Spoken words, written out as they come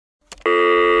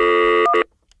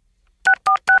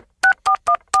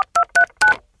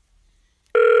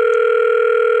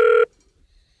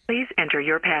enter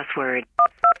your password.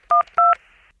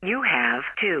 You have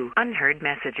 2 unheard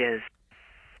messages.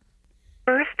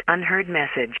 First unheard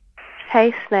message.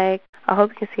 Hey, Snake. I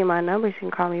hope you can see my numbers. You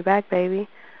can call me back, baby.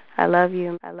 I love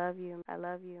you. I love you. I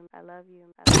love you. I love you.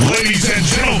 Ladies and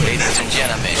gentlemen,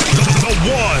 the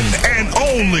one and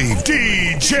only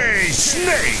DJ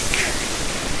Snake.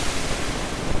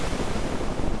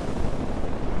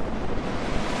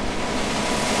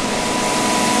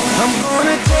 I'm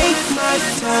gonna take my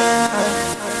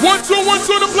time. 1, 2, 1,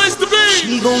 2, the place to be.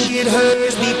 She gon' get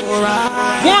hers before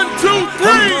I. 1, 2, 3.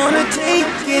 I'm gonna take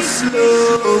it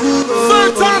slow.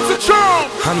 3rd time's a charm.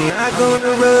 I'm not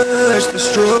gonna rush the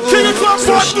stroke. King of Club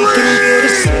so Part she can 3. get a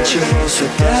sensual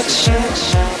seduction.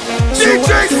 So DJ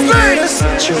I can get a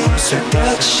Snake. sensual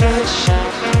seduction.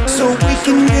 So we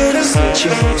can get a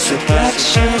sensual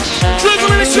seduction.